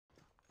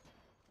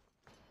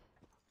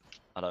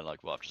I don't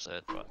like what I've just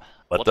said, right?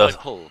 What What do I does?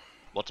 pull?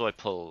 What do I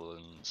pull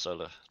in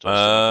solo? Do I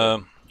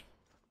still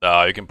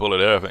have it? You can pull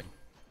it everything.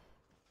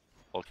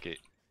 Okay.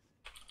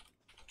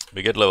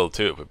 We get level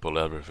 2 if we pull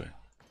everything.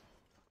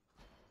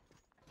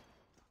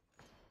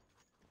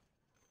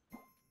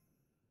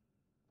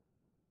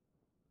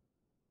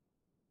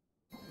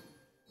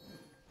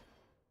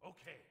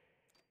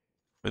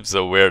 It's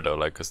so weird though,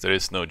 like, cause there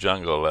is no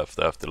jungle left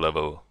after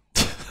level.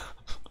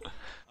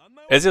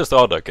 It's just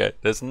odd, okay?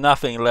 There's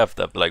nothing left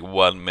after like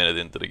 1 minute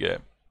into the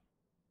game.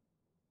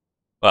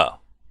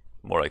 Well,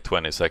 more like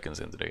 20 seconds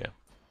into the game.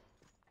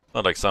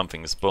 Not like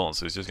something spawns,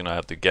 so he's just gonna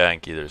have to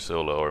gank either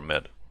solo or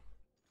mid.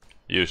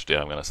 Usually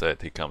I'm gonna say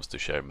it, he comes to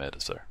share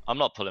mid, sir. I'm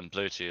not pulling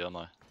blue to you, am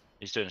I?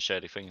 He's doing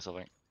shady things, I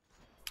think.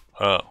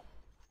 Oh.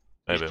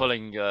 Maybe. He's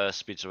pulling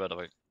speed to red, I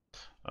think.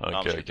 Okay,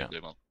 I'm just okay.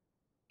 blue, man.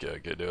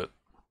 Okay, do it.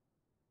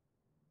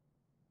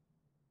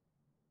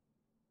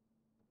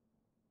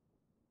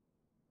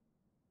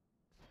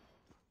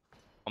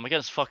 I'm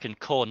against fucking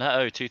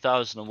Cornetto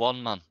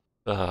 2001, man.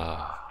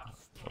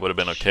 It would have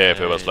been okay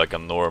if it was like a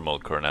normal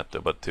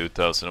Cornetto, but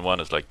 2001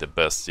 is like the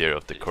best year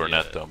of the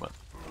Cornetto, man.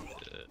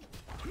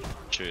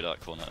 True that,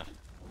 Cornetto.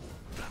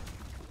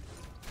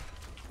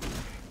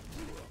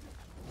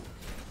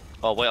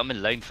 Oh wait, I'm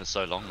in lane for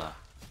so long now.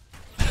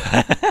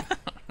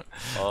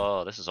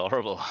 Oh, this is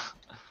horrible.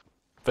 I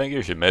think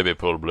you should maybe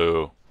pull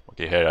blue.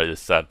 Okay, here I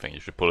just sad thing. You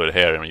should pull it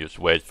here and just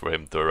wait for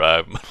him to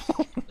arrive.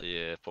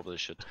 Yeah, probably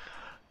should.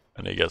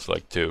 And he gets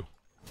like 2.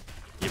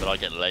 Even I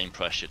get lane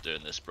pressure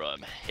doing this, bro.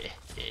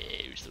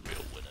 Who's the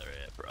real winner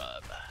here, bro?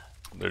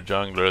 Their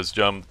jungler has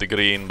jumped the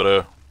green,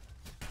 bro.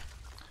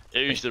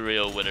 Who's the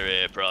real winner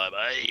here, bro?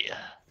 Hey.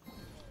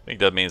 I think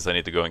that means I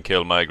need to go and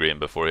kill my green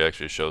before he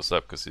actually shows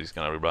up, because he's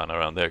gonna run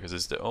around there, because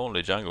it's the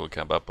only jungle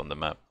camp up on the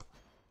map.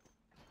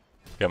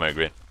 Come here,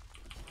 green.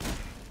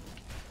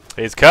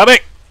 He's coming!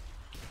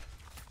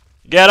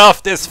 Get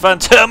off this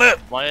phantom!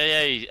 My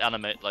AA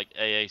animate like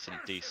AA and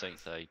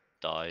desync they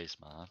dies,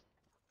 man.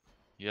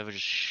 You ever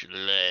just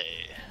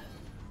slay?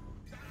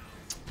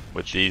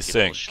 With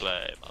desync.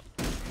 Slay, man.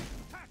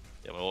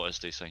 Yeah, my auto's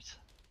desynced.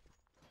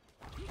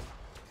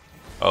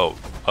 Oh,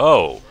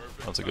 oh,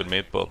 that's a good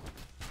meatball.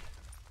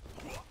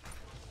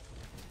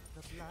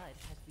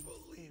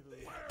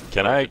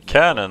 Can I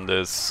cannon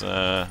this?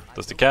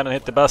 Does the cannon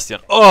hit the bastion?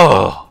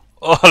 Oh!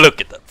 Oh,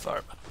 look at that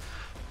farm.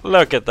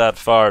 Look at that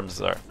farm,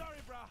 sir.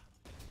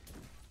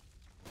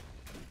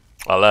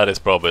 Well, that is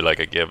probably like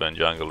a given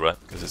jungle, right?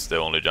 Because it's the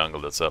only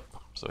jungle that's up.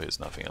 So he's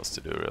nothing else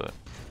to do, really.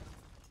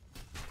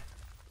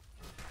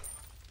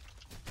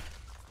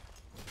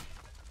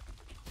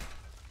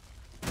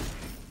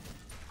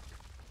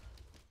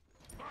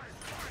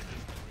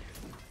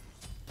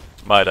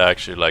 Might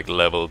actually like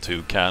level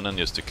 2 cannon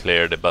just to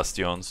clear the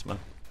bastions, man.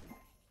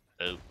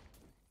 Oh.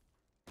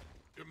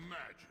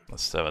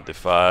 That's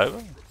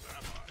 75.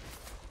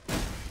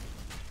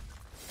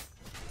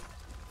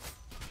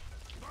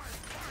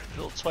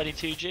 Little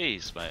 22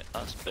 Gs, mate.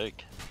 That's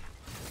big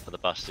for the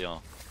bastion.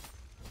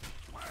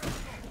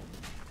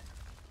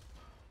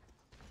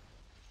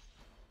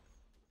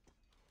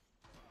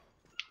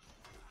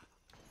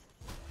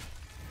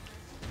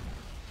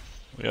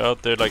 We're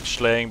out there like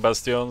slaying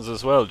bastions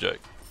as well, Jake.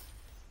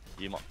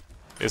 You might.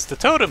 Is the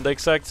totem the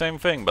exact same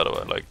thing, by the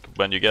way? Like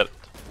when you get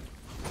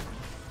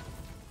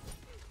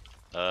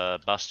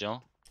it? Bastion.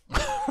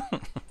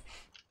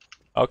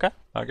 Okay,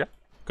 okay.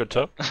 Good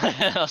talk.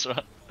 That's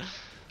right.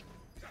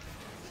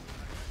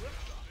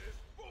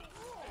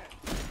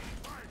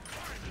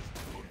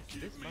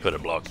 Could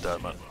have blocked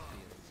that, man.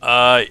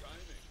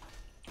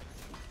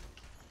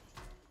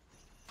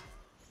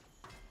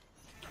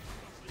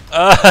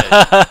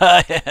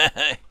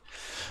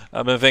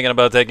 I've been thinking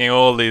about taking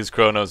all these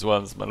Chronos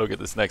ones, but look at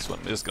this next one.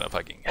 I'm just gonna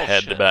fucking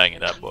headbang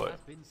that boy.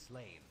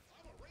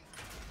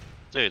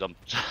 Dude, I'm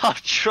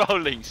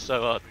trolling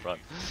so hard, bro.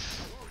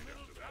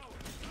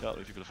 Can't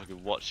believe people are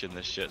fucking watching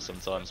this shit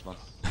sometimes, man.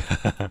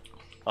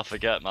 I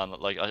forget, man.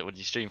 Like when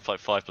you stream like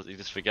 5 plus, you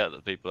just forget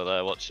that people are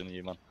there watching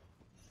you, man.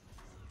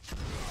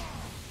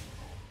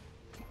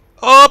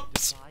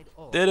 Oops!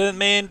 Didn't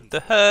mean to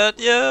hurt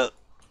you.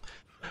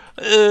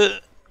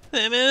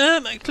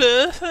 My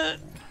clothes.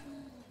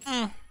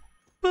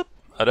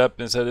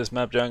 Adapting said this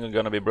map jungle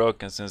gonna be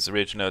broken since the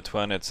reach now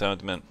 20 at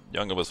 70 minutes.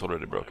 Jungle was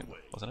already broken,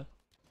 wasn't it?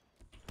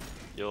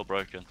 You're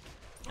broken.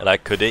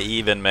 Like, could they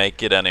even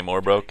make it any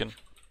more broken?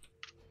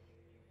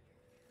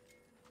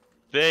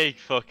 Big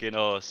fucking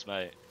horse,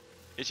 mate.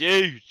 It's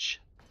huge.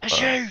 It's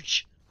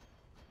huge.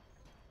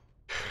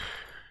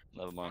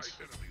 Never mind.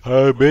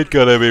 How big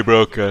gonna be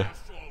broken?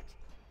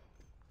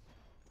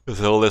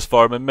 With all this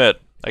farm in mid.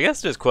 I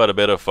guess there's quite a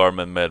bit of farm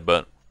in mid,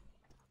 but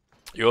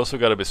you also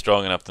gotta be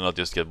strong enough to not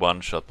just get one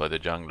shot by the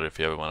jungler if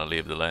you ever wanna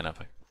leave the lane, I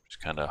think. It's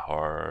kinda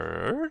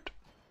hard.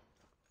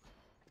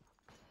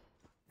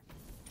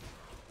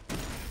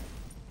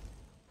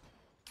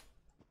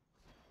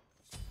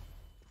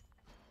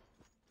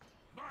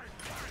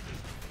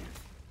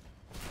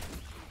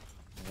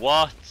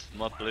 What?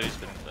 My blue's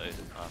been invaded.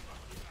 Oh.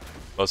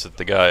 Was it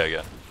the guy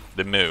again?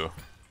 The Moo.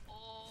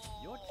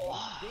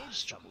 Oh,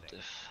 It's jungle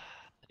diff.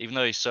 Even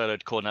though he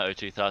soloed Cornetto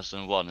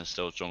 2001, it's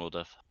still jungle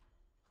diff.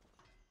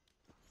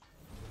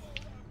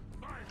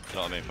 You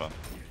know what I mean, fam?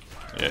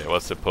 Yeah,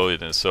 what's the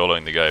point in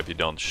soloing the guy if you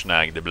don't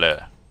snag the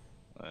bleh?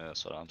 Yeah,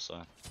 that's what I'm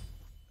saying.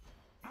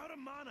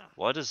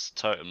 Why does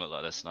Totem look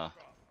like this now?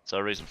 Is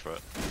there a reason for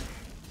it?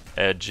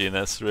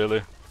 Edginess,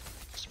 really?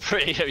 It's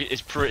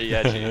pretty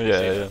edgy.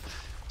 Yeah.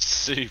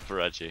 Super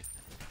edgy.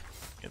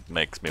 It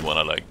makes me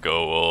wanna like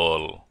go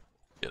all,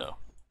 you know.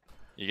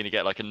 You're gonna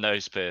get like a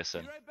nose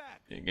piercing.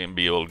 You can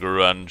be all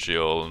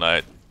grungy all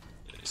night.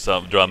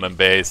 Some drum and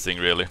bassing,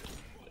 really.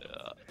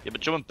 Yeah, but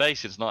drum and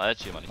bass is not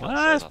edgy, man. You can't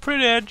Ah, say it's that.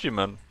 pretty edgy,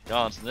 man.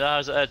 No,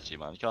 it's edgy,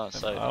 man. You can't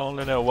say I that.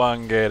 only know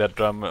one guy that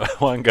drum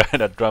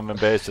and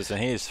basses, and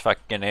he's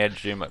fucking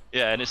edgy, man.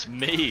 Yeah, and it's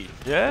me.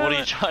 Yeah. What are you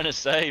man. trying to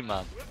say,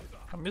 man?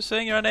 I'm just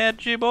saying you're an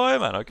edgy boy,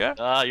 man. Okay.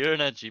 Ah, you're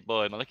an edgy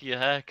boy, man. Look at your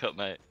haircut,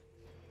 mate.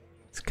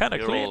 It's kind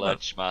of You're clean, all man.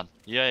 edge, man.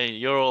 Yeah,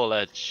 you're all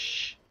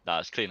edge. Nah,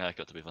 it's clean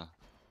haircut, to be fair.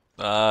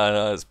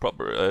 No, it's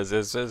proper.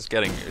 It's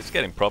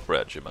getting proper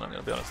edgy, man. I'm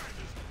gonna be honest.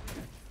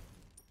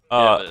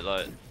 Yeah, but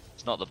like,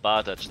 it's not the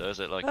bad edge, though, is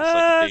it? Like, it's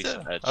like a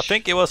decent edge. I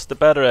think it was the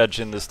better edge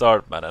in the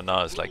start, man, and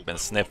now it's like been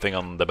sniffing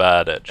on the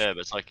bad edge. Yeah, but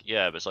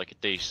it's like a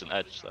decent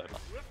edge, though, man.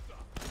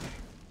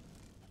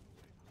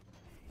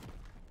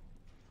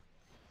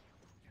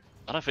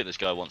 I don't think this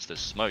guy wants this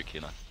smoke,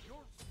 you know.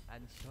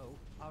 And so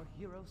our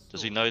hero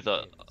Does he know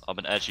that I'm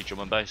an edgy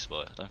drum and bass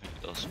boy? I don't think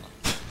he does, man.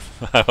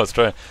 I was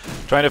trying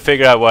to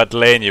figure out what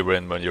lane you were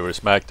in when you were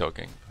smack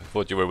talking. I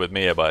thought you were with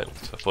me about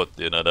it. I thought,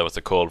 you know, that was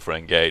a call for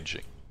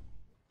engaging.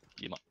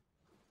 You might.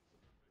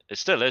 It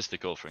still is the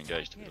call for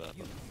engage, to be fair.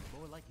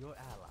 more like your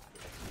ally.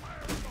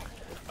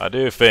 I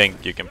do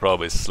think you can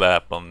probably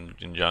slap on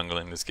in jungle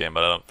in this game,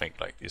 but I don't think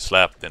like you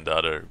slapped in the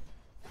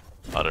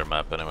other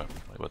map anyway.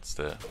 Like, what's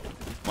the?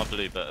 My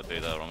blue better be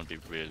there, or I'm gonna be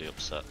really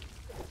upset.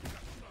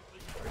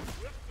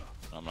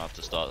 I'm gonna have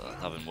to start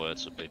having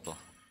words with people.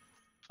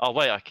 Oh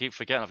wait, I keep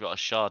forgetting I've got a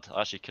shard.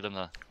 I actually killed him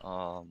there.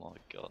 Oh my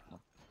god, man.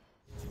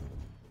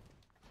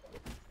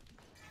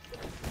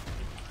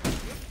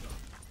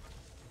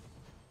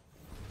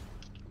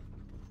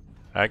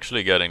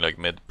 Actually getting like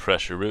mid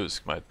pressure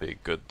Rusk might be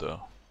good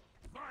though.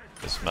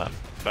 This map.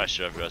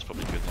 Pressure everywhere is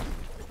probably good, man.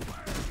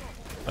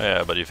 Oh,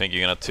 yeah, but you think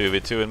you're gonna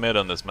 2v2 in mid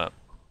on this map?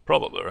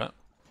 Probably, right?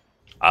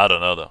 I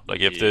don't know though.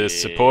 Like if the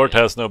support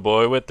has no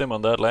boy with him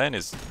on that lane,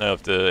 if the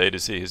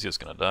ADC, he's just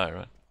gonna die,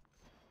 right?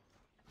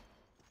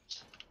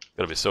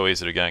 Gotta be so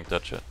easy to gank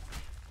that shit.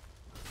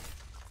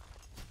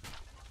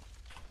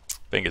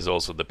 I think it's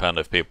also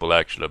dependent if people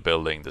actually are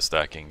building the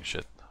stacking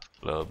shit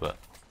a little bit.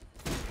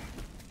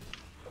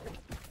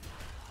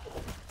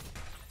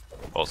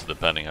 Also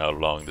depending how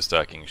long the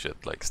stacking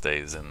shit like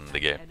stays in the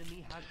game.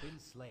 Enemy has been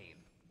slain.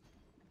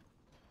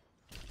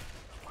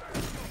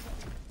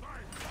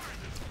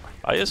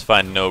 I just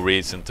find no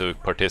reason to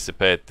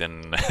participate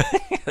in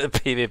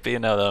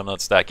PvP now that I'm not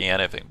stacking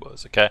anything,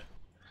 boys, okay?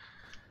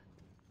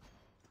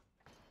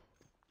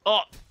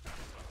 Oh!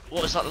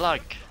 What is that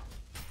lag?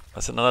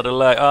 That's another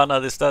lag. Oh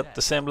no, is that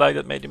the same lag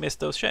that made you miss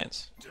those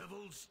chains?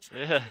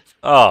 Yeah.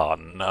 Oh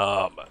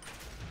no, man.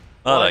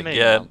 Not Why me,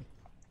 again.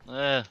 man?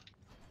 Yeah.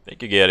 I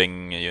think you're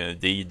getting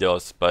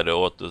DDoS by the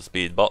auto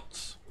speed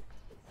bots.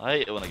 I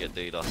hate it when I get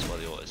DDoS by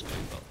the auto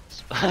speed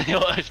bots. The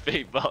auto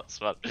speed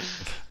bots, man.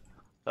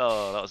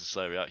 Oh, that was a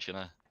slow reaction,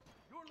 eh?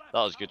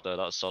 That was good though,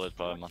 that was solid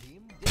prime, man.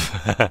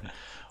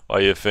 What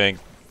do you think?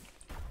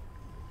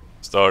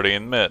 Starting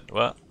in mid?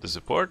 What? The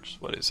support?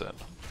 What is that?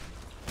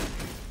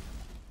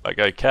 Like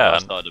I I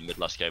can. started in mid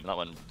last game and that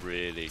went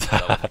really,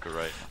 that went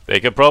great. They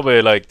can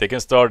probably like, they can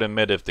start in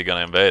mid if they're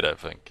gonna invade, I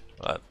think.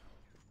 But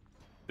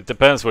it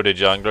depends where the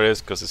jungler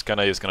is, because it's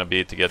kinda just gonna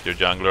be to get your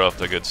jungler off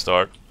to a good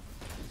start.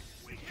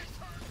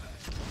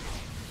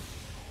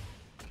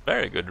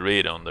 Very good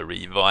read on the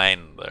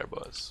rewind there,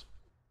 boys.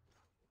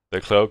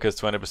 The cloak has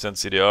 20%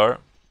 CDR.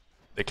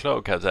 The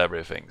cloak has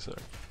everything, sir.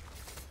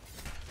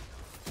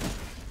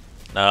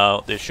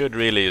 Now, they should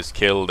really just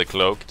kill the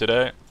cloak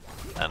today,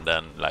 and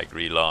then like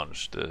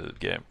relaunch the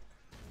game.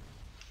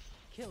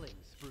 Killing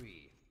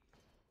spree.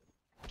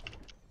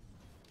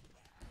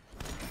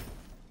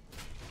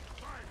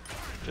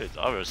 Dude,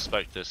 I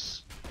respect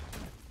this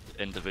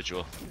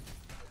individual.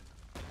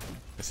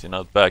 Is he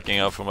not backing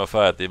out from a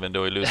fight, even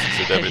though he loses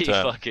it every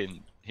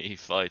time? He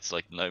fights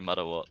like no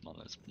matter what, man.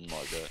 It's my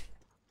god.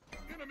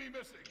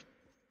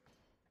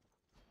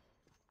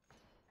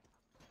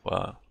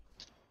 Wow.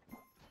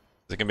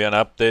 There can be an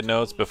update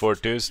notes before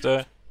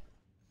Tuesday.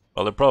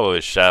 Well, they'll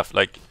probably shaft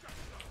like.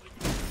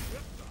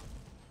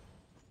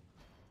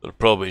 They'll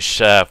probably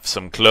shaft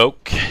some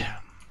cloak.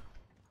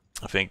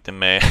 I think they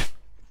may.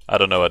 I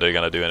don't know whether they're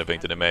gonna do anything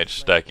to the mage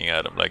stacking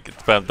at him. Like it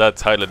depends. That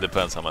highly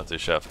depends how much they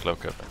shaft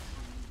cloak. I think.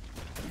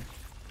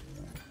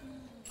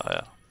 Oh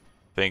yeah.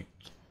 I think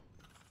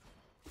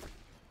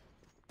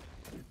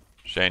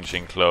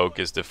changing cloak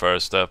is the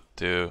first step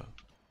to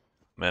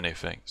many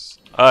things.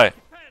 Aye.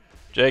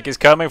 Jake is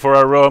coming for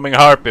our roaming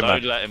harpy,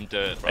 man. Don't let him do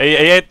it, bro. He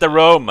ate the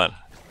Roman.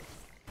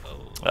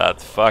 Oh, That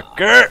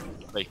fucker.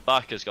 like,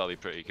 Backer's gotta be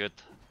pretty good.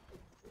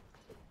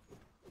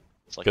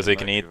 Because he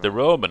can eat the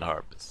Roman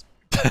harvest.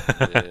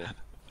 Yeah.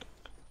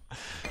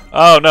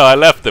 Oh no, I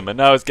left him and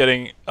now it's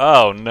getting...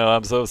 Oh no,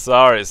 I'm so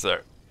sorry,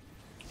 sir.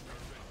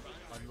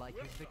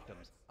 Unlike his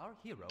victims, our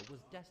hero was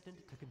destined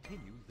to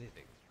continue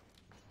living.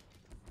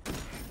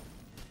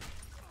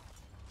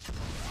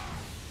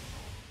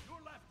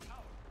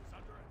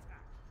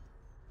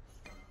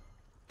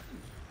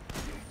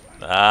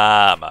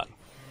 Ah, man.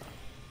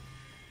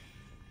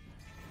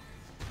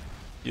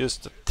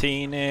 Just a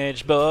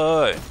teenage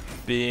boy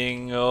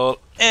being all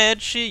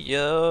edgy,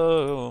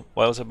 yo.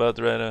 What was about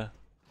the writer?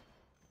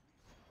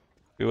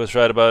 We was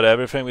right about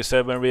everything we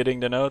said when reading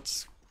the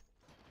notes.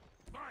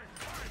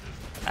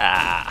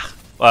 Ah.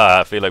 Well,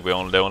 I feel like the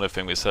only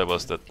thing we said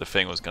was that the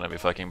thing was gonna be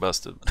fucking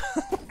busted.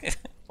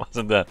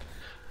 Wasn't that?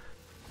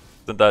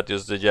 Isn't that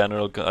just the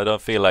general? I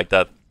don't feel like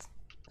that.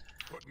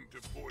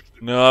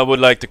 No, I would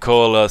like to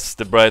call us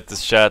the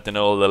brightest chat in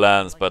all the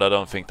lands, but I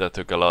don't think that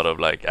took a lot of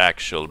like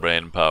actual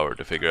brain power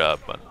to figure out.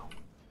 But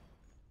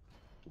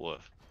What?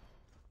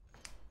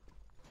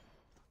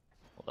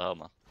 What the hell,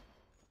 man?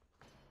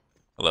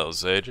 hello,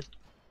 Sage.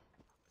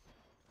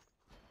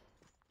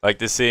 Like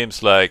this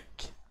seems like,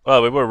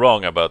 well, we were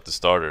wrong about the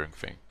starter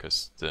thing,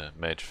 cause the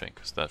mage thing,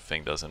 cause that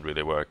thing doesn't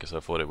really work as I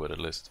thought it would at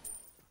least.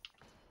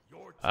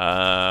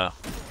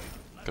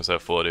 Cause I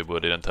thought it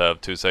didn't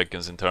have 2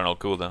 seconds internal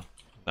cooldown.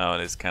 Now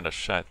it's kind of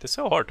shit. It's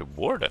so hard to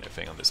ward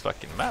anything on this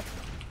fucking map.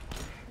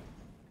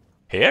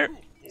 Here?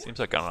 Seems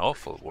like an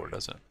awful ward,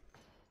 doesn't it?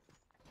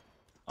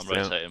 I'm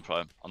rotating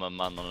Prime. I'm a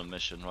man on a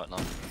mission right now.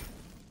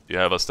 Do you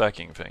have a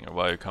stacking thing, or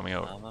why are you coming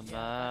over? I'm a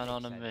man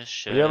on a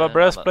mission. Do you have a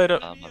breastplate?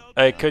 I'm a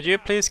Hey, could you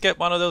please get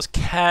one of those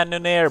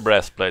cannoneer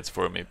breastplates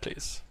for me,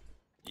 please?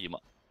 You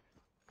might.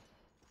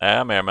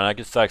 I'm here, man. I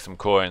could stack some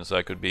coins so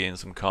I could be in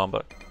some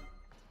combat.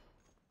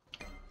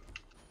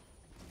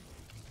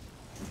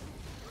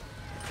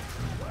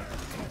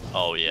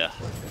 Oh yeah,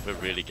 we're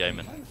really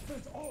gaming.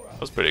 That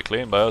was pretty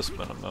clean by us,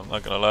 but I'm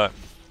not gonna lie.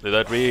 Did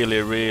that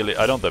really...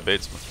 I don't have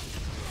baits, man.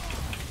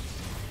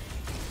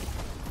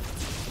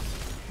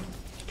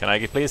 Can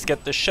I please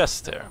get the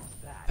chest here?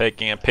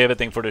 Taking and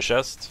pivoting for the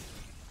chest.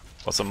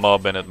 What's a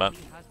mob in it, man?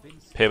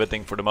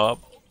 Pivoting for the mob.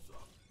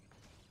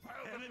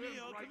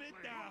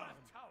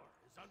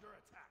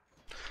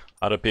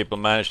 Other people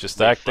manage to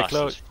stack the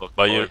cloak,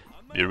 but you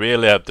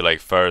really have to like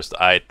first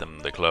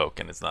item the cloak,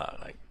 and it's not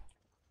like...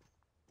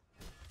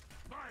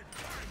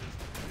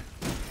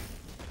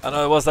 I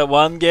know it was that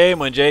one game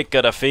when Jake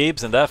got a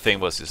Phoebes and that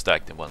thing was just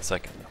stacked in 1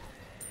 second.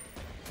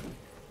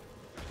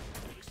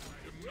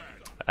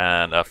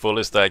 And a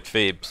fully stacked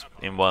Phoebes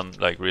in one,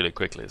 like really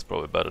quickly, is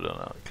probably better than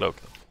a cloak.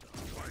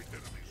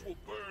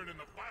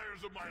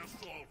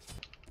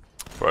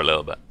 For a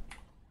little bit.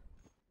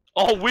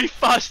 Oh, we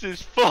fast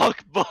as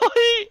fuck, boy!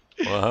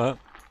 What?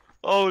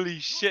 Holy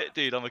shit,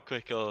 dude, I'm a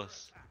quick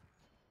horse.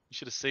 You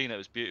should have seen it, it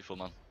was beautiful,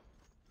 man.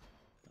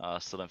 I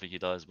still don't think he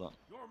dies, but...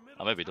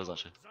 Oh, maybe he does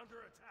actually.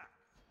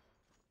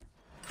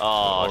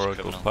 Oh,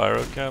 Oracle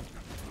Pyro Cap.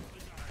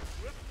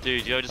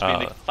 Dude, you're just being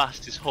the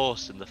fastest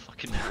horse in the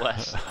fucking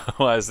west.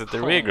 Why is it the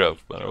regrowth,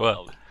 or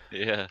what?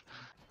 Yeah.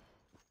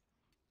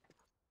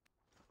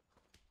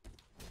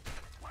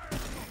 We're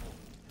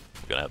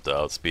gonna have to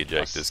outspeed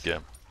Jake this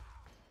game.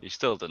 You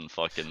still didn't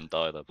fucking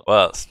die though.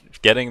 Well,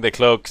 getting the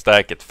cloak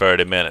stack at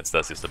 30 minutes,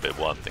 that's just a bit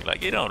one thing.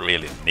 Like, you don't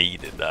really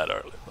need it that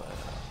early.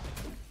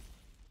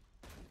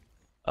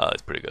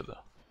 It's pretty good though.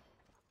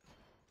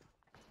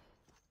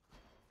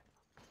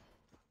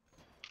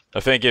 I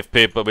think if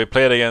we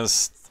played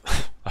against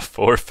a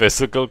 4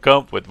 physical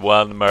comp with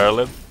 1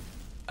 Merlin,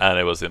 and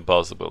it was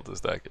impossible to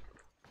stack it.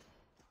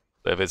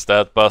 So if it's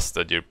that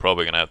busted, you're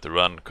probably gonna have to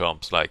run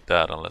comps like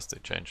that unless they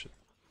change it.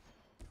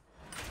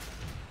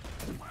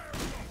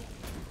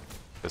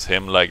 Because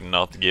him like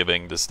not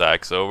giving the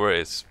stacks over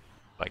is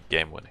like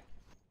game winning.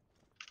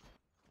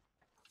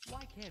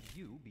 Why can't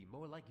you be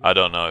more like I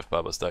don't know if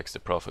Baba stacks the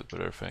profit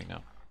with her thing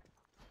now.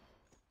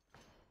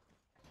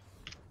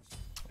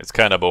 It's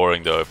kind of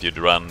boring though if you'd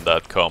run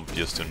that comp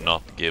just to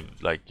not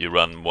give, like you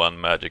run 1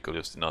 magical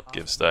just to not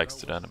give stacks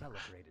to the enemy.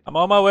 I'm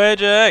on my way,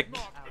 Jack!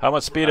 How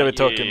much speed are we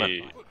talking,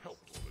 man?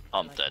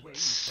 I'm dead.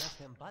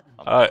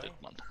 Alright,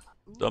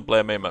 don't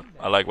blame me, man.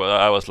 I like what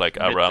I was like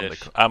around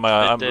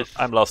the...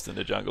 I'm lost in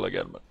the jungle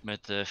again, man.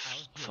 Mid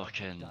diff,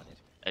 fucking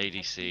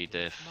ADC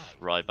diff,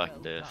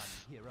 Ryback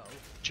diff,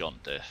 John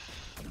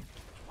diff.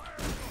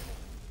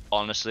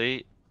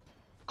 Honestly,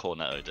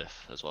 Cornetto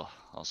diff as well.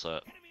 I'll say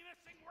it.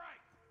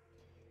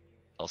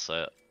 I'll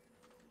say it.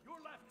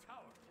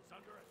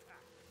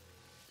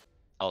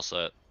 I'll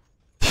say it.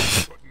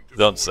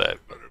 Don't say it.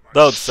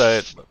 Don't say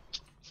it.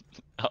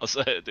 I'll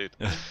say it, dude.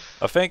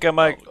 I think I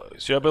might...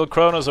 Should I build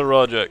Kronos or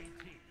Roger?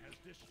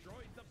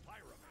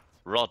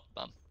 Rod,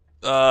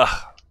 man.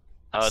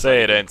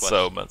 Say it ain't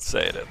so, man.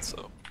 Say it ain't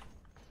so.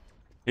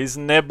 He's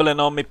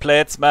nibbling on me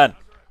plates, man.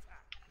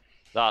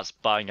 That's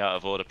bang out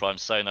of order, Prime.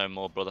 Say no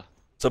more, brother.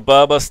 So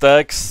Baba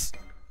stacks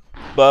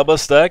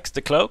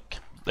the cloak.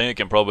 Then you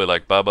can probably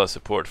like Baba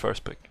support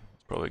first pick.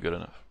 It's probably good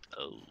enough.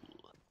 Oh.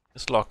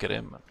 Just lock it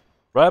in, man.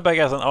 Ryback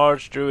has an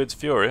Archdruid's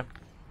Fury.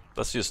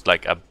 That's just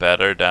like a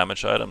better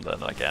damage item than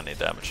like any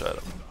damage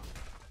item.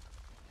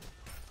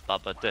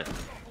 Baba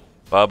Diff.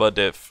 Baba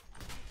Diff.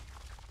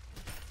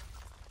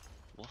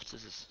 What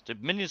is this?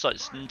 Did minions like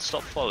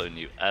stop following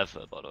you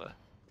ever, by the way?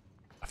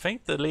 I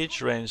think the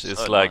leech range is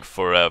So like annoying.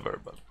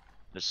 forever, but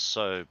It's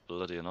so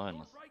bloody annoying,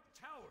 man.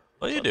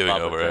 what are you Like doing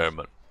Baba over Diff. here,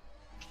 man?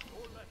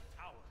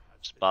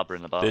 Just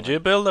babbering about. Did you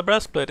build a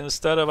breastplate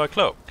instead of a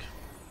cloak?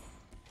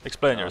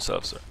 Explain No.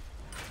 yourself, sir.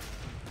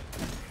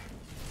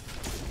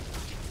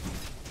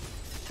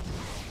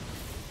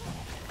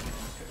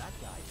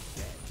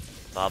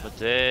 Baba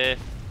Diff.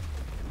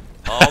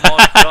 Oh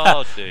my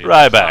god, dude.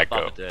 Right It's not back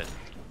Baba up. Diff.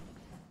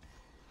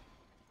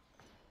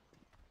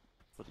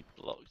 Bloody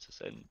blocked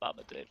us in,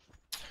 Baba Diff.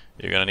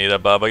 You're gonna need a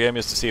Baba game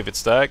just to see if it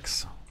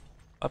stacks.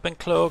 I've been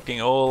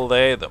cloaking all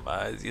day though,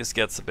 man. It just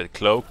gets a bit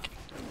cloak.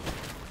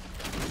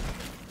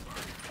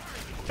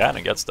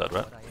 Kinda gets that,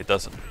 right? It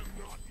doesn't. And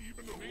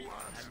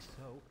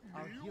so,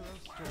 our hero's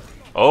story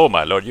Oh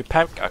my lord, you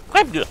pack a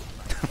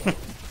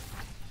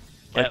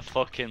Get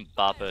fucking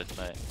babbered,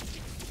 mate.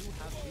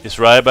 Is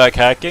Ryback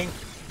hacking?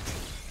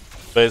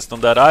 Based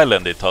on that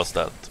island he tossed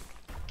out.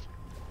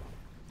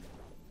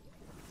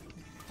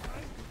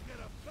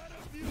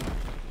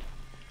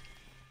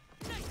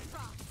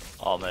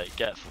 Oh mate,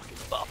 get fucking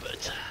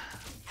babbered.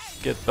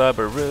 Get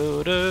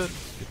Babaroo,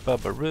 get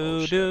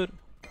Babaroo, dude.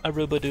 A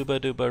rooba dooba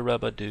dooba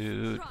rubba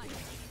dude.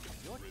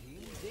 your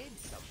team did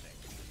something.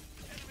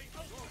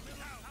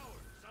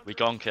 We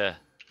gonk here.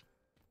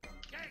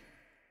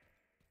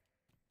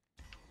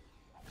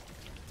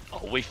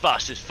 Oh, we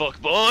fast as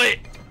fuck, boy!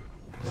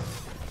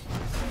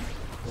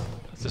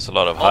 There's just a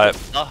lot of Oh, hype.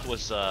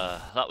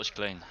 that was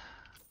clean.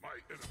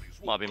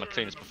 Might be my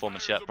cleanest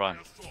performance yet, Prime.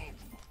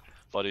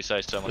 If I do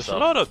say so There's a myself.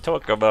 lot of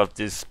talk about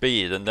this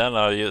speed, and then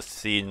I just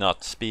see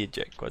not speed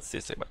check. What's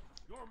this about?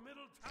 Your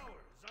middle tower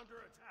is under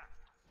attack.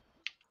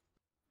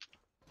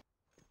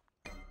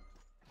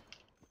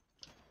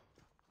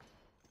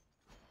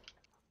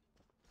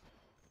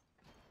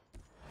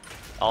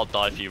 I'll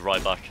die for you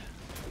right back.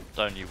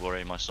 Don't you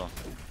worry, my son.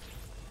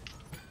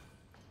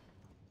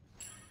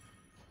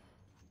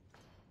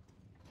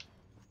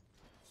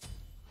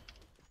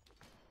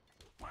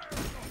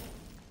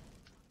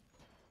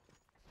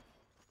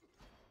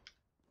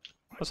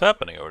 What's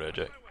happening over there,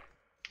 Jake?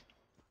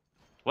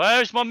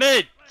 Where's my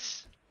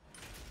mids?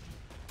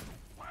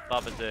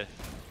 Baba Diff.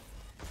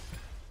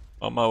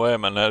 On my way,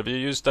 man. Have you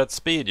used that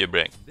speed you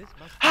bring? This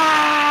must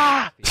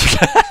Ah!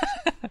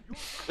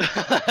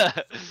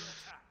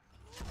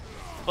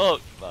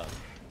 Fuck, man.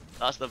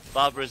 That's the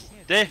Baba's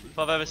Diff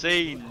I've ever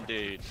seen,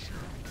 dude.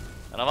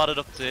 And I've had it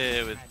up to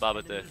here with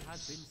Baba Diff.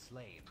 has been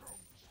slain.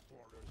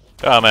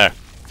 Come here,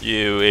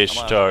 you I might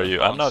Ishtar, have to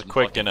you. I'm find not some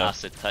quick fucking enough.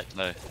 Acid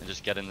techno and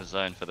just get in the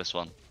zone for this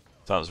one.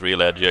 Sounds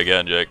real edgy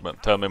again, Jake, man.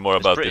 Tell me more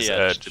It's about pretty this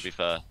edge, edge. to be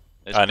fair.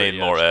 It's I pretty need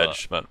more but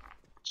edge, man.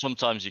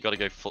 Sometimes you gotta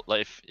go full.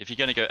 Like if you're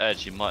gonna go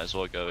edge, you might as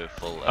well go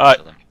full edge. Alright.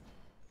 I think.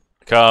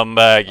 Come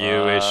back,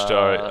 you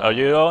Ishtar. Are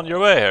you on your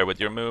way here with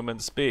your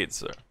movement speed,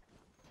 sir?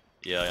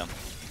 Yeah, I am.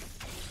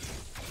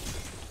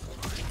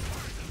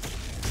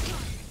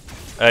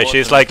 Hey, Ward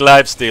she's for me. like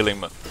life stealing,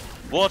 man.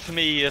 Ward for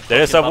me.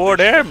 There's a ward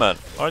there, man.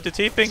 Aren't you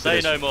TPing to Say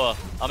this? no more.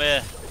 I'm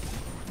here.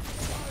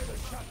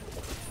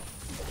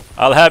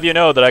 I'll have you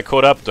know that I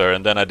caught up to her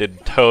and then I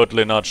did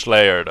totally not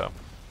slay her, though.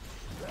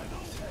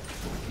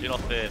 Do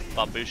not fear.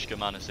 Babushka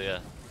man is here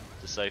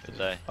to save the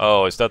day.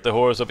 Oh, is that the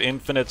horse of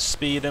infinite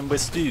speed and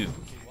wisdom?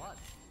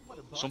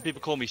 Some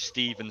people call me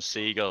Steven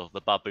Seagal,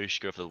 the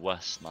babushka of the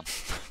West, man.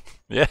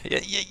 Yeah.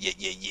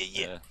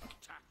 Yeah.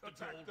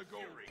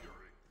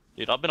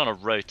 Dude, I've been on a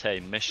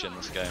rotate mission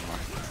this game, man.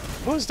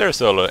 Who's their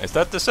solo? Is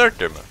that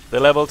Deserter, man? The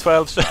level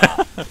 12?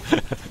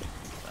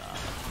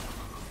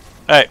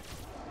 Hey,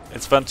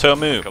 it's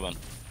Phantomu. Come on.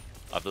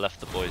 I've left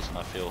the boys and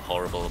I feel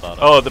horrible about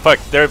it. Oh, the fuck,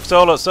 they're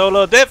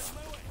solo diff!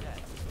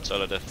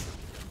 Solo diff.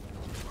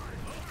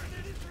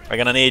 I'm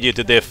gonna need you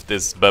to diff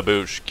this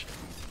babushk.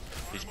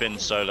 He's been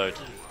soloed.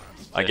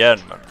 Again,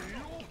 man.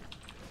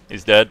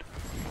 He's dead.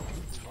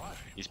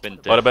 He's been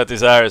diff. What about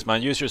this Iris,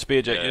 man? Use your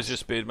speed, Jack. Yes. Use your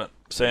speed, man.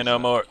 Say no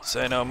more.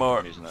 Say no more.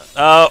 I'm using it.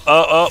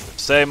 Oh.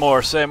 Say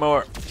more. Say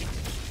more.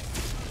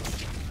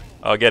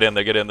 Oh, get in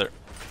there. Get in there.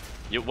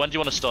 When do you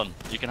want to stun?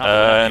 You can have it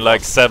whenever In you like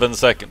want. 7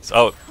 seconds.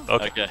 Oh,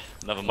 okay. Okay,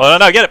 never mind. Oh,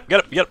 no. Get him.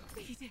 Get him. Get him.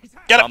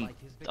 Get him.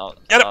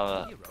 Get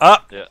him.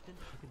 Yeah,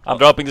 I'm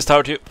dropping this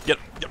tower to you. Get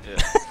him. yeah.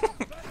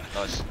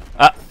 Nice.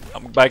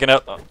 I'm backing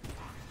up. Oh.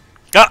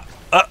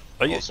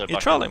 Are you Also you're backing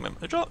trolling up. me.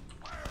 You're trolling.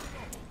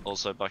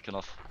 Also backing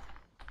off.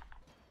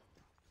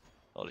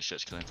 Holy shit,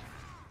 it's clean.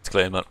 It's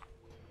clean, man.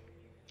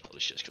 Holy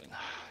shit, it's clean.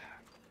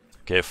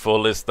 Okay,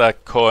 full is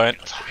that coin.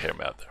 Hear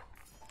me out there.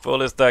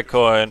 Full is that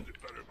coin.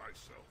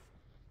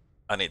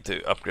 I need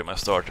to upgrade my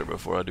starter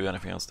before I do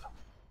anything else, though.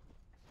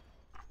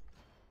 How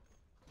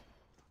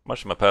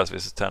much of my passive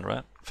is 10,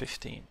 right?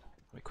 15.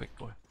 Be quick,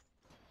 boy.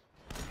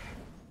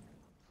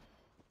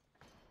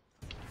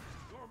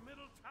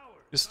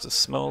 Just a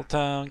small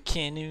town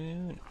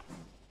canyon.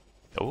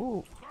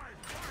 Oh.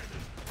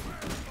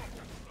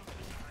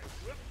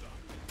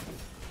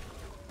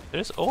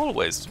 There's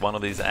always one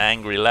of these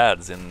angry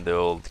lads in the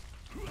old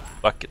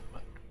bucket.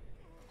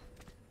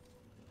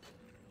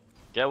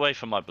 Get away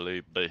from my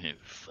blue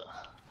booth.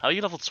 How are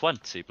you level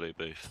 20, blue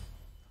booth?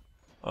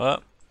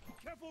 What?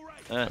 Careful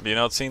right. Have you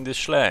not seen this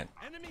schlang?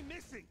 Enemy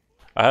missing.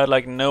 I had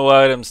like no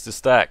items to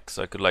stack,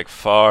 so I could like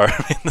farm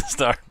in the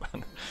start,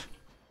 man.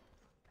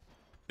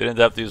 Didn't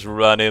have to just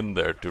run in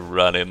there to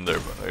run in there,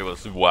 but it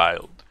was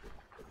wild.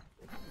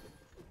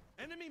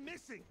 Enemy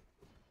missing.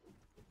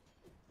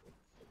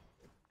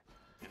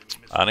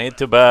 I need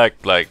to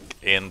back like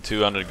in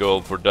 200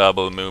 gold for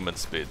double movement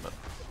speed, man.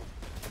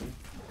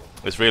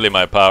 It's really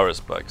my power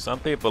spike. Some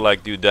people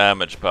like do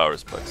damage power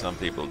spike, some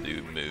people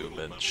do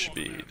movement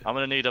speed. I'm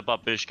gonna need a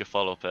babushka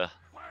follow up here.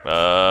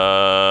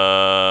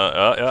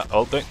 Yeah,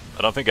 ulting.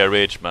 I don't think I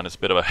reached, man. It's a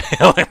bit of a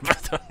healing.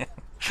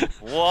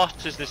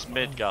 What is this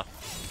mid gap?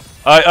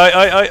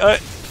 I.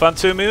 Fun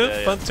to move, Yeah,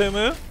 yeah. fun to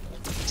move.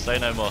 Say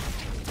no more.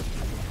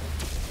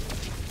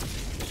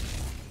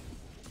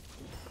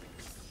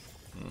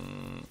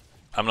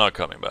 I'm not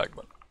coming back,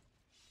 man.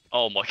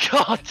 Oh my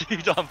god,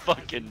 dude, I'm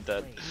fucking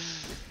dead.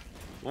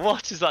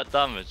 What is that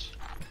damage?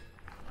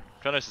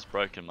 Kronos is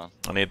broken, man.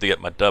 I need to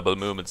get my double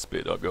movement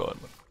speed up going,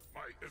 man.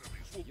 My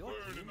enemies will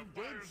burn in the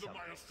fires of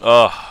my assault.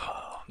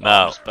 Oh, I'm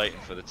now. just baiting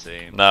for the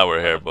team. Now we're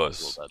here, Oh,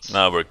 boys. that's-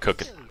 Now we're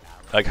cooking.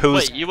 Like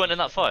who's... Wait, you weren't in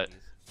that fight?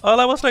 Oh,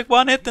 that was like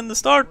one hit in the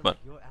start, man.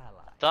 Your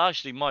ally. That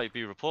actually might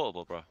be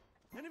reportable, bro.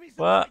 Enemies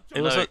What? in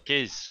It was No, a... it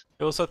is.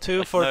 It was a 2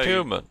 Like, for no.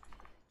 2, man.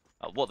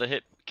 What the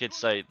hip kids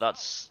say, that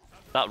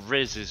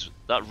Riz is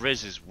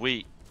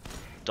weak,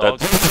 dog.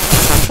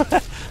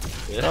 I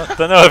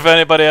don't know if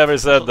anybody ever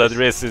said that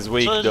Riz is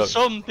weak, So, dog.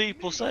 some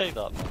people say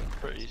that, man.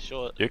 Pretty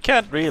sure. You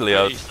can't really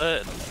Pretty out...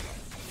 certain.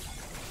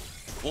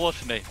 Ward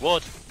for me,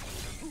 ward.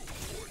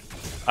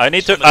 I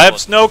need to... Summon I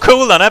ward. have no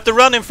cooldown. I have to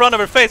run in front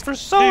of her face for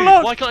so Dude,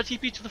 long. why can't I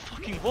TP to the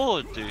fucking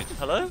ward, dude?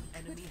 Hello?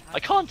 I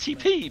can't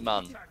TP,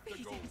 man.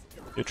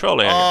 You're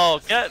trolling again. Oh,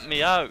 get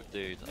me out,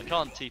 dude. I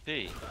can't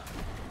TP.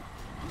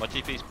 My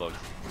TP's bugged.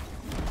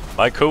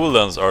 My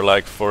cooldowns are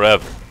like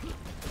forever.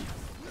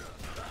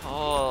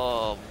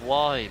 Oh,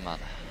 why, man?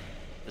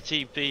 The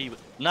TP...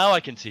 Now I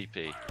can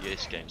TP.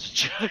 This game's a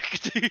joke,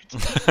 dude.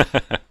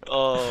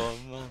 Oh,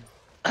 man.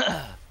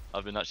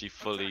 I've been actually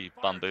fully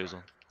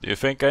bamboozled. Do you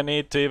think I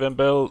need to even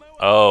build...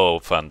 Oh,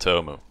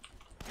 Phantomu.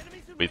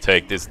 We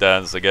take this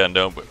dance again,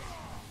 don't we?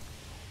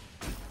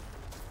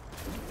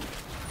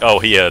 Oh,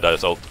 he had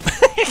his ult.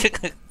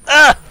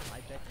 Ah!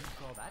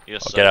 You're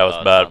so Okay, that was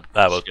bad. man.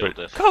 That was Skill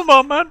pretty... diff. Come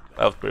on, man!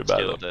 That was pretty bad,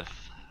 Skill though.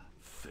 diff.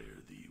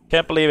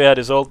 Can't believe he had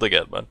his ult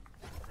again, man.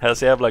 Has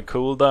he have, like,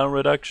 cooldown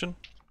reduction?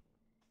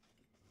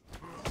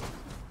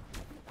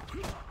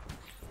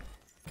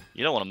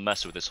 You don't want to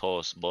mess with this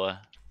horse, boy.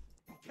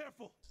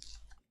 Careful.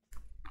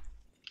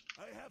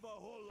 I have a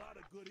whole lot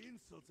of good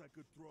insults I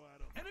could throw at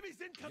them. Enemies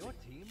incoming. Your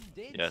team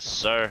did. Yes,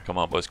 sir. Come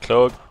on, boys.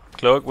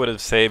 Cloak would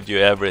have saved you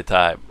every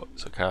time,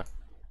 boys, okay?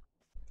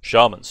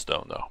 Shaman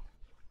Stone, though.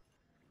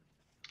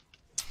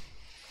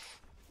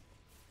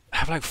 I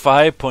have like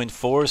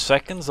 5.4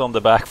 seconds on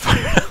the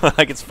backfire.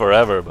 Like it's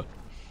forever, but...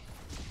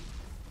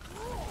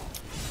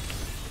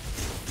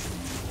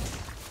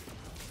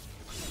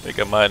 I think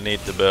I might need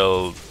to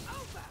build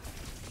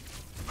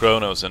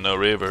Kronos and no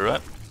Reaver,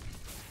 right?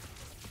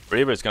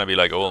 Reaver is gonna be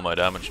like all my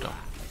damage though.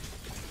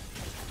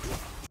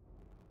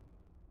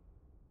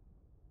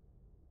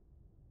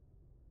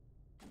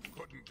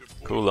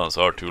 Cooldowns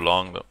are too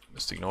long though,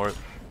 just ignore it.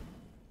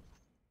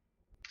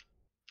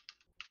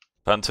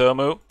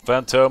 Phantomu,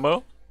 Enemies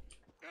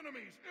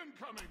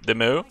incoming.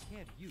 Demu,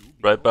 Can't you be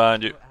right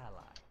behind you. your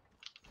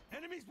ally?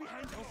 Enemies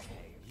behind us.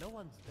 Okay, no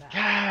one's back.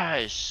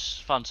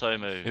 Yes!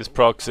 Phantomu. He's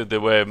proxied the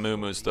way of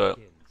Mumu style.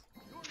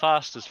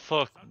 Fast as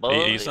fuck,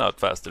 boy. He's not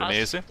faster than me,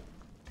 is he?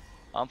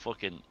 I'm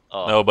fucking...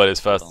 Oh, Nobody's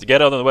fast.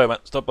 Get out of the way, man.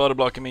 Stop auto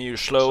blocking me, you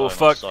slow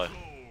sorry, fuck. man,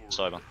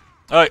 sorry, man.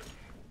 Alright,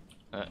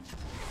 Yeah.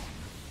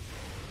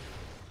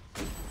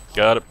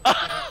 got it.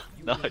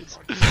 Nice.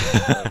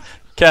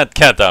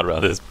 Can't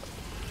outrun this.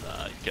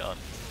 Nah, you can't.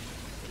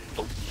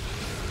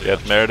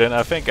 Get Meriden.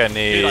 I think I Dude,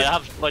 need... I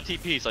have... My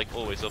TP's like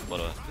always up, by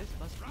the way. This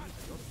must be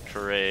your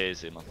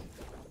Crazy, man.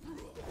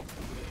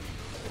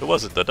 Who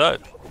was it that died?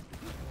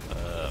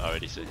 I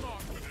already see.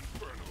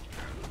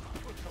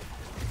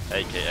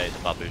 AKA the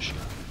babushka.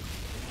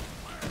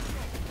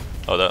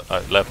 Oh, that I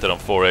left it on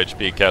 4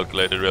 HP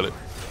calculated, really.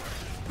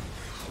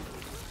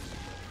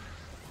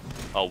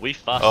 Oh, we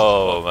fast.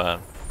 Oh, man.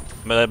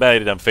 I mean, I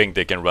made them think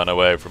they can run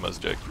away from us,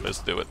 Jake. Let's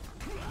do it.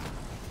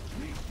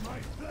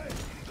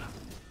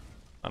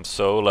 I'm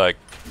so, like,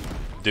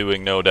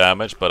 doing no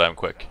damage, but I'm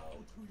quick.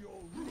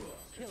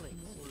 killing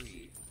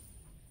spree.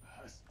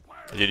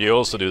 Did you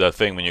also do that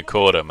thing when you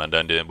caught him and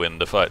then didn't win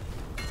the fight?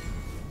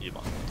 You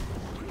man.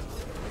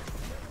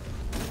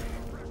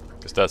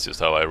 Because that's just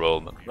how I roll,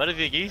 man. Where do you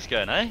think he's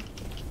going, eh?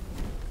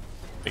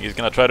 I think he's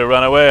gonna try to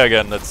run away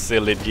again, that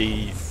silly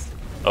G's.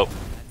 Oh, So,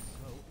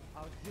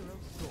 our hero's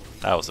story.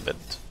 that was a bit,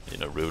 you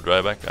know, rude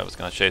right back. I was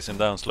gonna chase him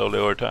down slowly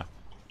over time.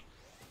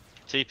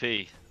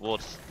 TP,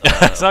 ward.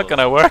 It's not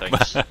gonna work,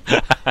 thanks.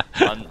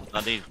 man.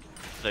 I need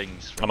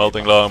things. I'm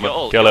ulting long,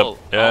 man. Kill him.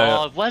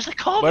 Yeah. Where's the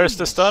comms? Where's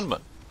the stun, man?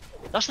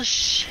 That's the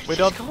shit. We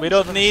don't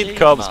need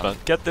comms, man.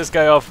 Get this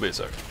guy off me,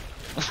 sir.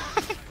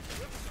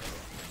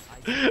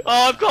 Oh,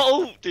 I've got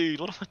ult, dude.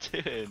 What am I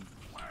doing?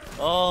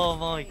 Oh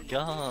my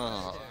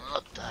god.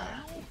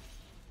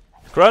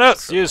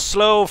 Kronos, you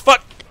slow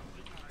fuck!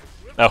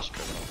 No.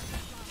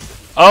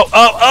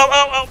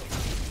 Oh!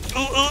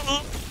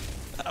 Ooh.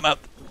 I'm out.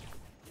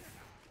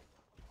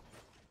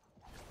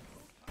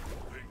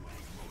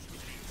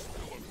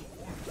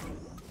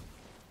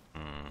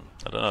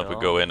 I don't know if we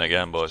go in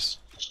again, boys.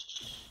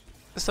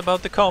 It's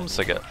about the comms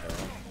again.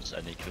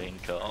 Any clean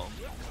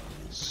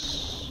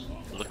comms?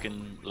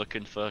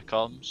 Looking for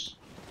comms?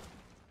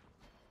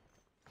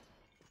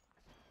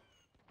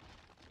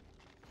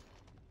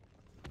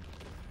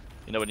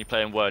 You know when you're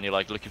playing War and you're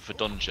like looking for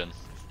dungeon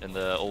in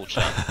the all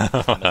chat,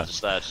 and then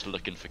just there just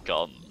looking for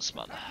comms,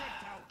 man.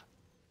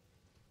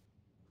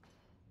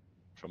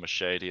 From a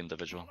shady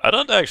individual. I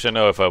don't actually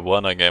know if I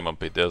won a game on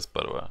PTS,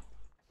 by the way.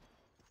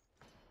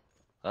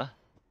 Huh?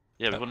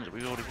 Yeah,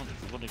 we already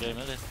won a game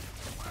earlier.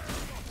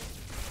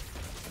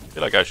 I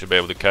feel like I should be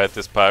able to kite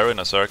this pyro in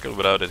a circle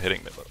without it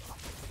hitting me. But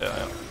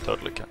yeah,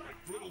 totally can.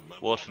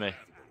 Ward for me.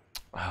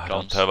 I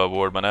don't have a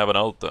ward, man. I have an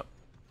ult though.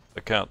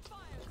 I can't.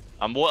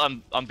 I'm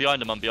behind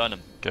him. I'm behind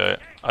him. Okay,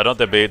 I don't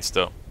have beads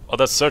though. Oh,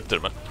 that's Surtur,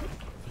 man.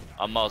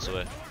 I'm miles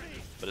away,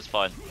 but it's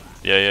fine.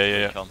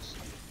 Yeah. Comms.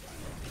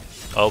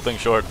 Ulting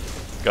short.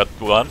 Got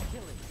one.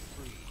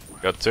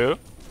 Got two.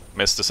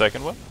 Missed the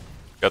second one.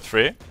 Got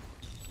three. An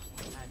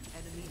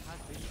enemy has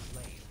been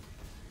slain.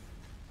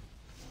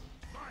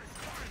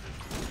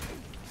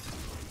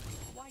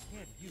 Why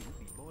can't you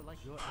be more like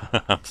your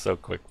I'm so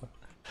quick, man.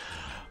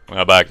 I'm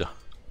gonna back though.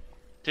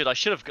 Dude, I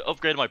should have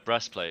upgraded my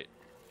breastplate.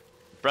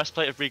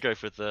 Breastplate of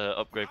regrowth with the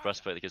upgrade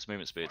breastplate that gives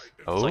movement speed.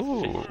 It's like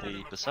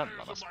 50%, man.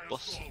 That's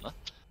busting, man.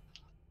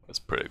 That's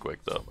pretty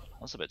quick though, man.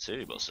 That's a bit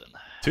too busting.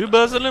 Too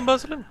buzzing.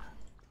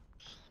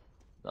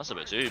 That's a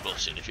bit too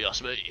busting if you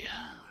ask me.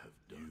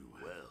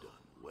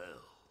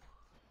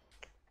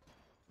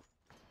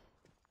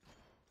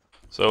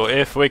 So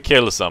if we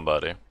kill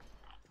somebody,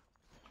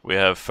 we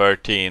have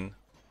 13,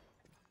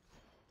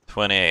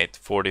 28,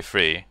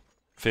 43,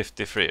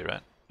 53,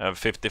 right? I have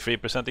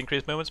 53%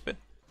 increased movement speed.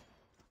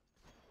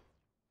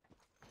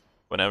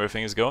 When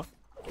everything is going.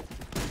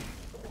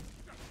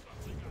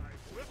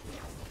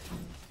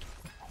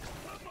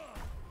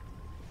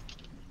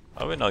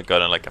 Are we not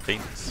gotten like a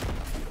phoenix?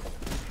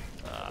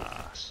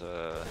 It's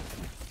a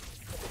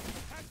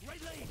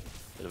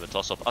bit of a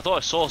toss up. I thought I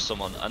saw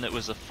someone and it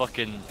was a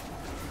fucking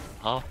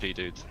harpy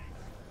dude.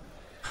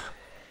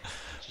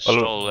 Just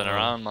strolling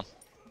around, man.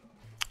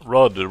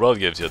 Rod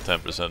gives you a 10%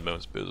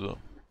 movement speed as well.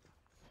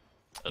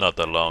 Not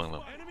that long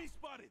though.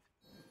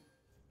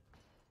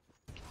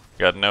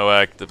 Got no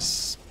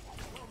actives.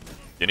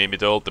 You need me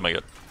to ult him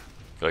again?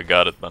 I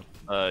got it, man.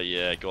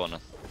 Yeah, go on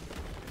then.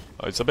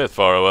 Oh, it's a bit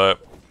far away.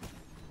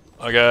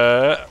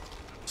 Okay.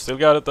 Still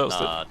got it though.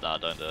 Nah,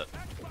 don't do it.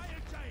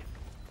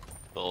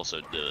 But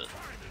also do it.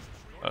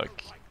 Okay.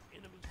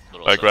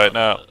 But Like also right don't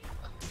now. do it.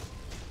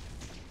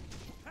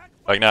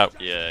 Like now.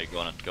 Yeah, go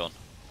on.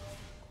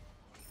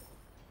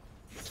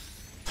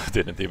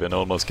 Didn't even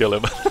almost kill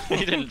him.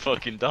 He didn't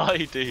fucking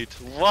die, dude.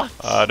 What?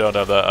 I don't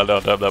have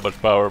that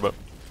much power, but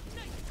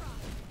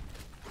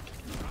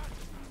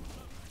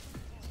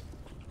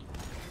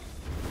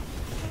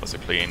that's a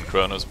clean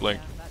Kronos blink.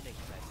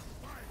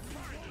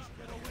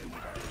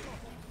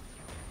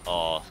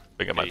 Oh, I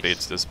think I might beat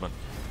this man.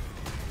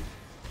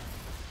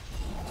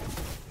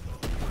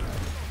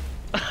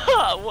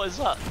 what is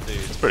that, dude?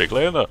 It's pretty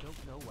clean though.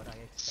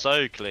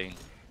 So clean.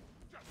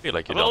 I feel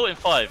like you I'm ult don't. in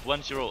 5.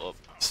 When's your ult up?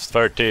 It's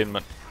 13,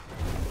 man.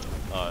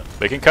 Alright.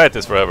 They can kite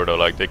this forever though.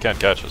 Like they can't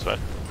catch us, right?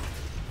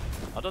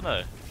 I don't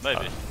know.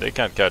 Maybe. They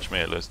can't catch me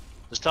at least.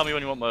 Just tell me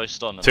when you want my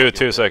stun. and I'll Two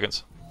give it.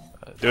 seconds.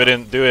 Do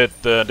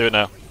it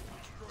now.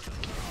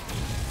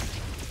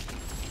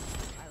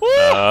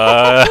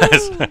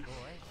 Nice.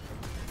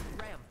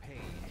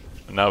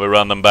 Now we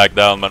run them back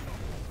down, man.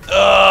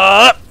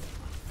 Oh,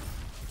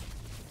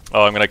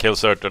 I'm gonna kill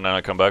Surtur and then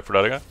I come back for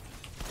that again.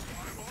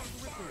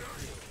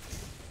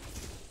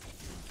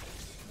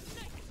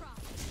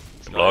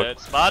 Block.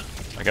 It's bad.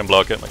 I can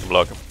block him.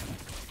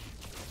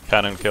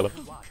 Cannon kill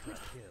him.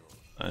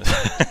 That's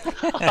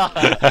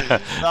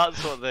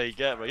what they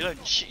get, bro. You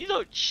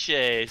don't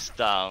chase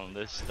down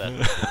this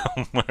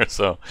stuff. we're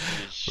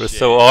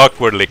so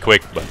awkwardly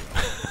quick, but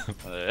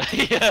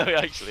Yeah, we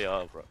actually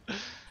are, bro.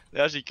 They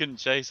actually couldn't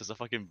chase us. A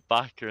fucking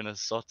backer and a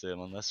sotter,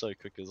 man. They're so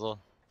quick as well.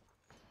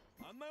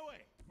 On my way.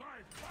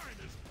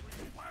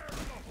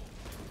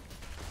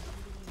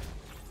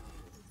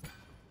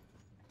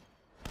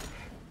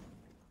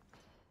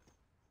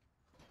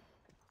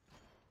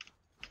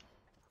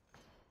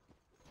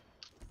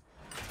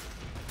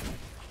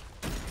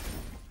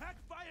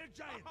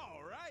 Giant.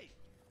 All right.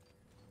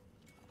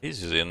 he's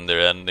just in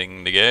there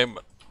ending the game.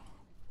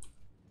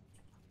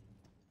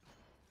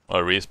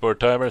 Our respawn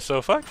timer is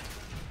so fucked.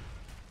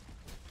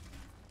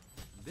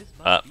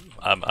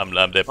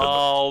 I'm dipping.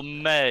 Oh,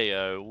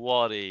 Mayo,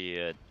 what are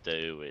you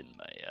doing,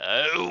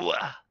 Mayo?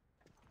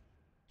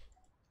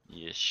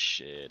 You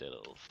shitty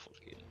little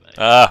fucking Mayo.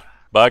 Ah,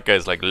 Baka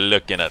is like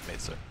looking at me,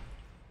 so.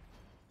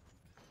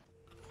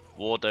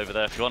 Ward over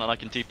there if you want, and I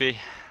can TP.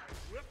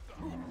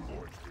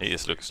 He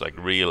just looks like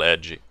real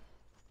edgy.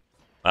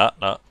 Ah,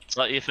 no. Is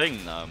that your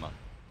thing now, man?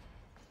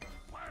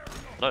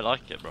 I don't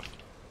like it, bro.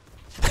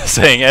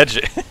 Saying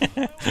edgy.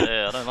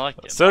 Yeah, I don't like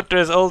it. Surtur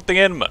is ulting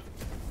in, man.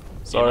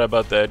 Sorry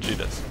about the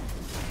edginess.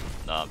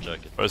 Nah, I'm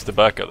joking. Where's the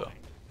Baka though?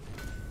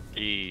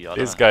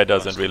 This guy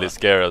doesn't really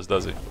scare us,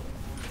 does he?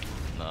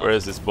 No. Where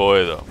is this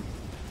boy though?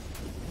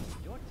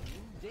 Your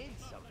team did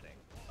something.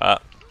 Ah,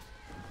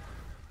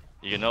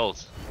 You can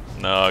ult.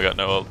 no, I got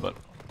no ult, but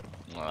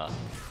Nah.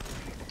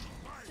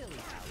 Silly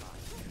ally.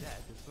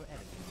 Death is for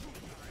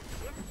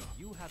enemies.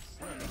 You have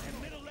slain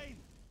an Middle lane.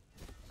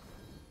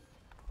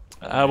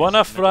 I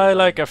wanna fry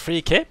like a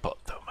free K-pop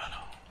though, man.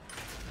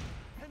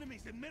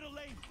 Enemies in middle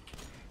lane.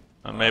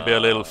 And maybe a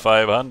little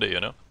 500, you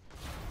know?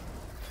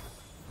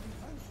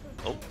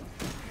 Oh.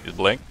 He's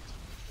blinked.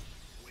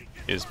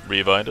 He's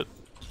rewinded.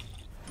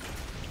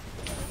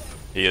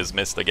 He has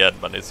missed again,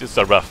 but it's just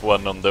a rough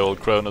one on the old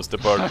Kronos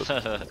department.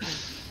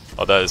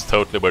 Oh, that is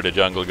totally where the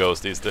jungle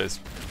goes these days.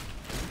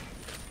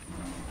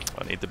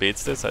 I need to beat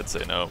this? I'd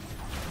say no.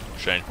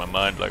 Change my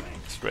mind like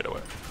straight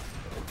away.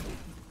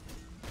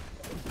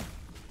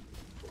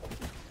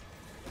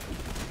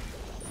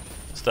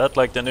 Is that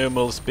like the new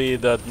move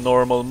speed that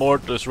normal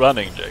mortal is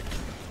running, Jake?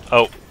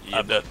 Oh,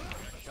 I'm dead.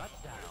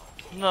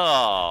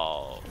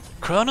 No.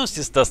 Kronos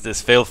just does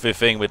this filthy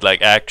thing with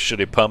like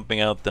actually pumping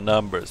out the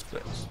numbers,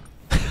 please.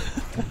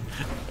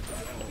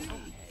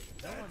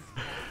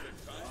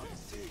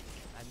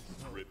 And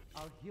so,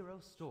 our hero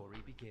story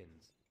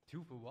begins.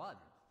 2 for 1.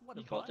 What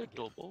a He got the bargain.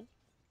 double.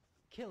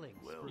 Killing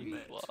spree.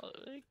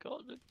 He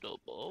got the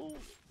double.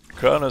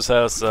 Kronos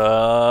has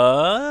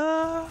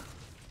a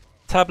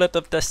Tablet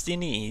of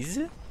Destinies.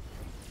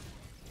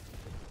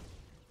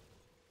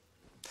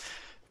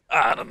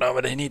 I don't know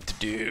what I need to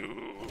do.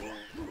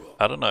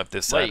 I don't know if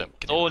this Wait, item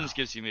can. Thorns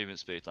gives you movement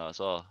speed now,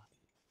 so.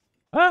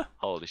 Huh?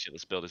 Holy shit,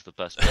 this build is the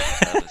best build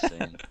I've ever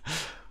seen.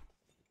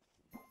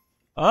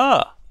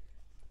 Ah.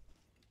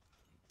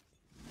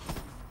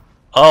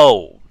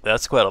 Oh,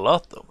 that's quite a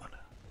lot though, man.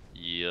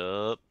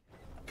 Yup.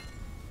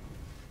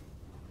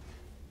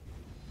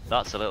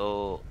 That's a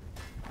little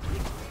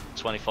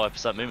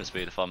 25% movement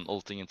speed if I'm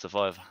ulting into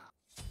 5.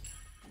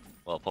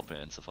 Well, popping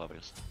it into 5, I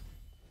guess.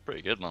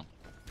 Pretty good, man.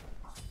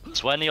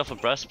 20 off a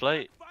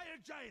breastplate, Fire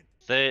giant.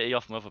 30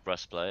 off my other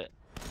breastplate,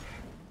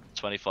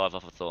 25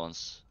 off of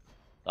thorns.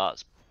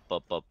 That's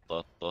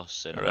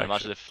bussing. You're Imagine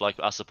actually- if like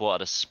I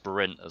supported a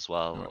sprint as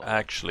well. You're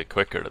actually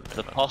quicker than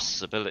The me, man.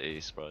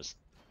 possibilities, bro, is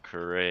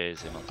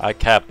crazy, man. I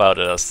cap out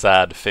at a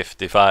sad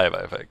 55,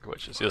 I think,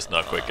 which is just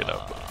not quick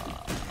enough.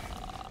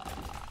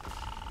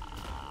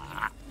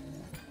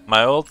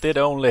 My ult did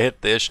only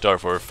hit the Ishtar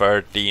for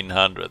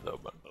 1300 though,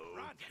 but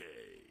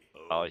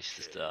Oh, it's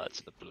just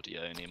it's the bloody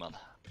Oni, man.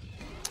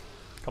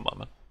 come on,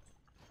 man.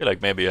 I feel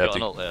like maybe you You have got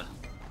an to. ult here.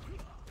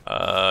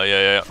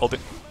 Yeah. Ult it.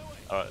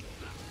 Alright.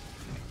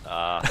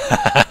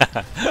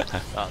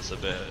 That's a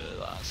bit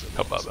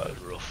Come on, bit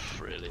rough,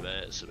 really,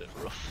 mate. It's a bit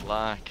rough,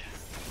 like.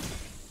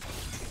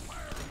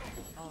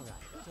 Alright,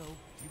 so you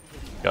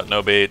killed Got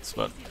no beats,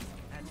 but an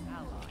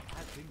ally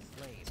has been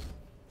slain.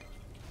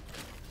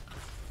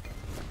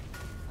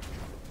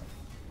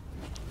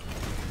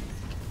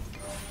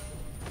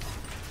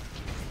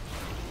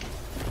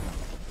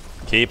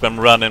 keep him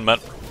running, man.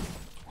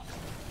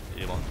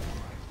 You want?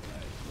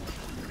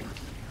 I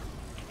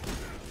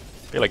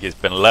feel like he's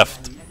been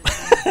left.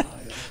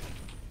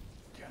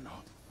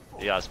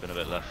 He has been a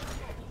bit left.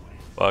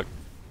 Fuck.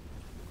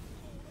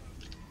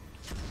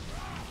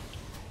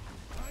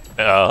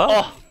 Yeah.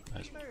 Oh!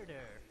 Murder.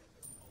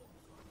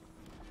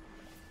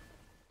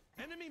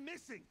 Enemy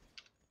missing.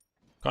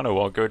 Kind of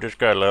walk over this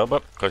guy a little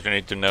bit, because you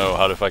need to know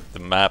how the fuck the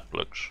map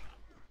looks.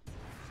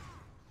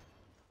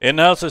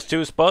 In-house is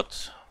 2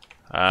 spots.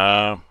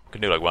 Can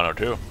do like 1 or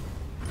 2.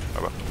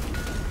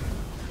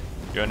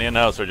 You in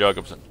in-house or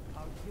Jacobson?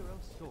 Our hero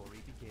story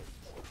begins.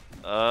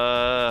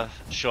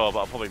 Sure, but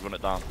I'll probably run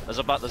it down. There's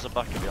a back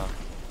behind.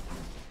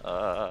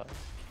 Oh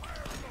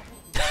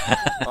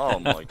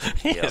my god.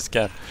 Yes,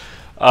 can.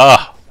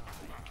 Ah,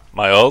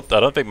 my ult. I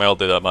don't think my ult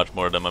did that much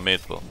more than my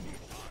meatball.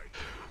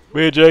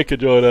 Me and Jake can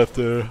join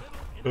after.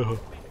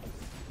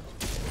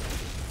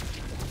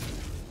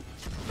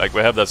 Like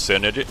we have that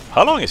synergy.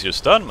 How long is your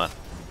stun, man?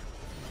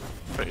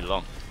 Pretty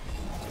long.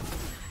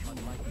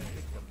 Unlike his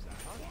victims, our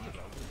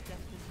hero was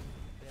destined.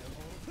 They're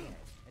all dead,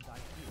 and I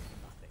fear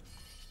nothing.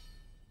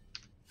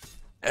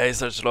 Hey,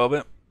 such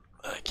lobby.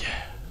 Okay.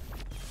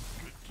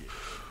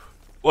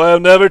 Well,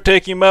 I'm never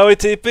taking Maui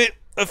TP.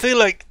 I feel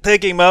like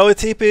taking Maui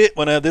TP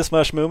when I have this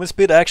much movement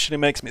speed actually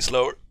makes me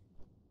slower.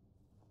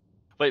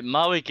 Wait,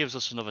 Maui gives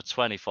us another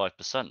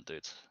 25%,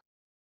 dude.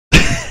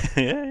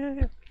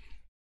 Yeah.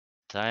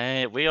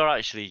 Dang, we are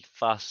actually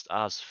fast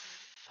as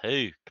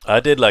fuck. I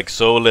did like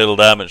so little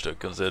damage though,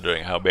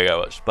 considering how big I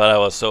was, but I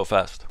was so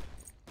fast.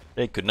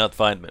 They could not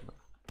find me.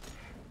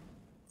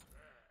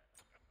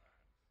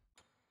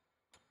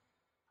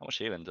 How much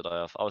healing did I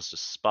have? I was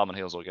just spamming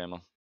heals all game,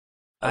 man.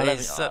 I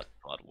 11. said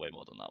Oh, God, way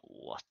more than that.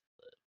 What?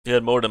 you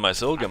had more than my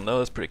soul gem. No,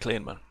 that's pretty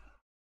clean, man.